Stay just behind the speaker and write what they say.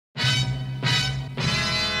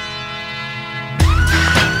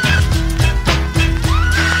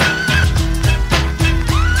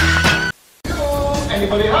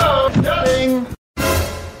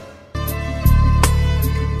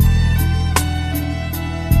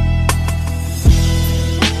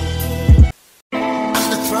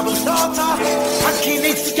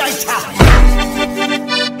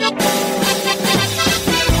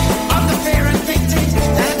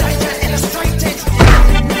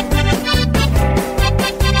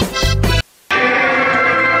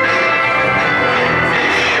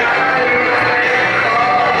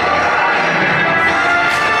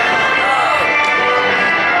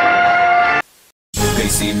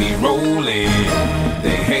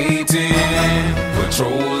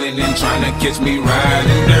controlling and trying to catch me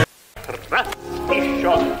riding dirty. Раз,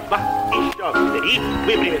 еще два, еще три,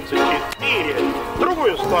 выпрямиться, 4, в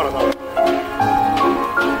другую сторону.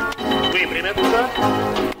 Выпрямиться.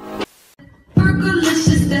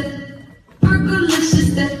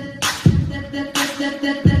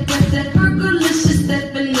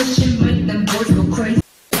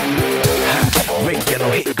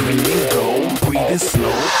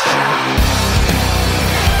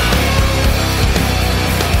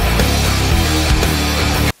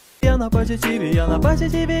 Я на позитиве, я на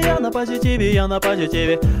позитиве, я на позитиве, я на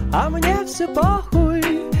позитиве, а мне все похуй.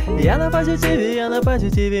 Я на позитиве, я на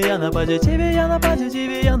позитиве, я на позитиве, я на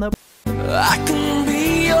позитиве, я на... I can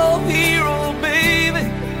be your hero,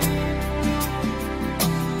 baby.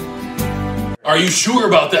 Are you sure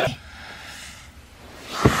about that?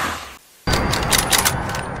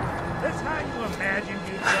 That's how you imagine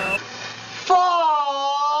yourself.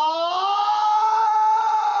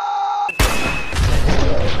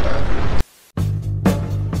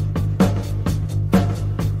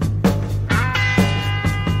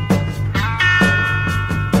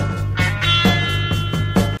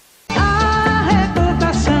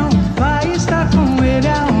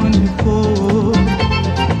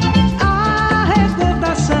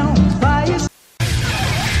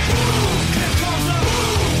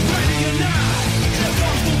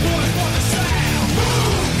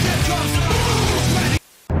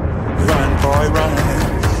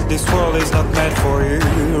 This world is not meant for you.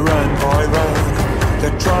 Run, boy, run.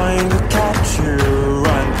 They're trying to catch you.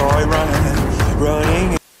 Run, boy, run.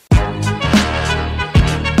 Running.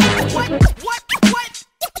 What?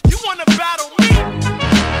 You wanna battle me?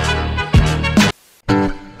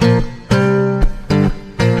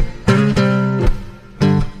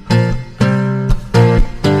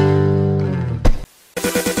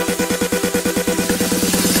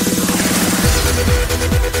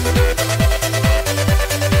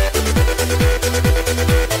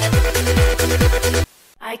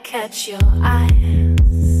 I catch your eyes.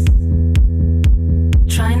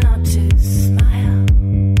 Try not to smile.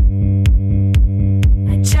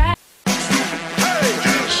 I try.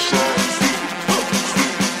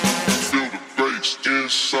 Feel the bass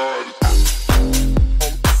inside.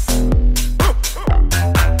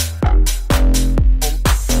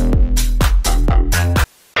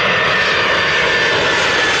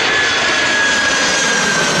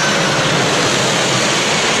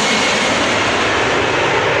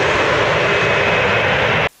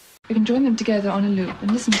 You can join them together on a loop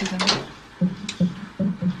and listen to them.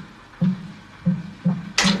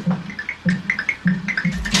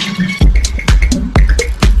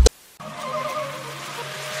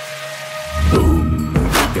 Boom,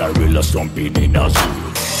 gorilla stomping in a zoo.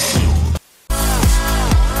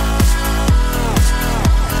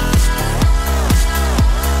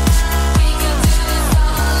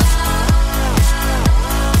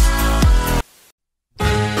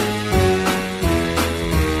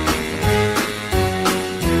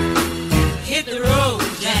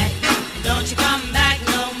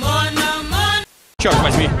 Черт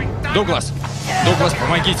возьми! Дуглас! Дуглас,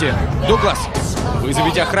 помогите! Дуглас!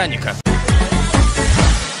 Вызовите охранника!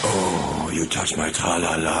 Oh, you touch my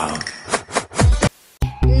tra-la-la.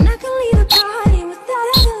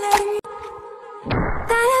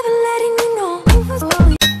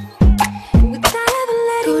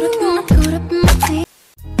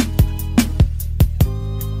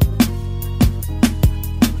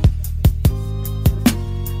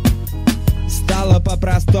 Стало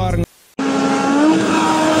попросторнее.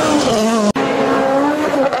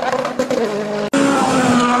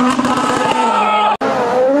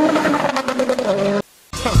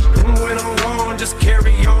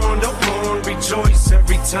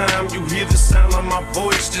 Time you hear the sound of my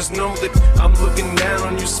voice, just know that I'm looking down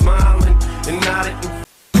on you, smiling and nodding.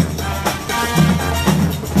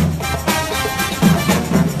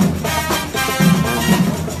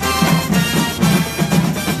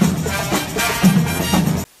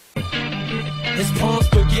 His palm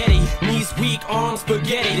spaghetti, knees weak, arms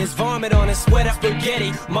spaghetti. There's vomit on his sweater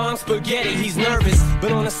spaghetti. Mom spaghetti, he's nervous,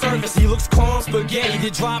 but on the surface he looks calm spaghetti.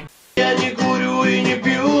 The drop. Я не курю и не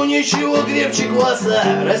пью ничего крепче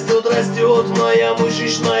кваса. Растет моя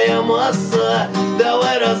мышечная масса.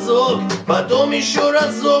 Давай разок, потом еще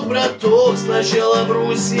разок, браток. Сначала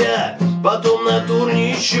брусья, потом на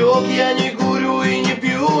турничок. Я не курю и не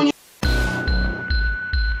пью.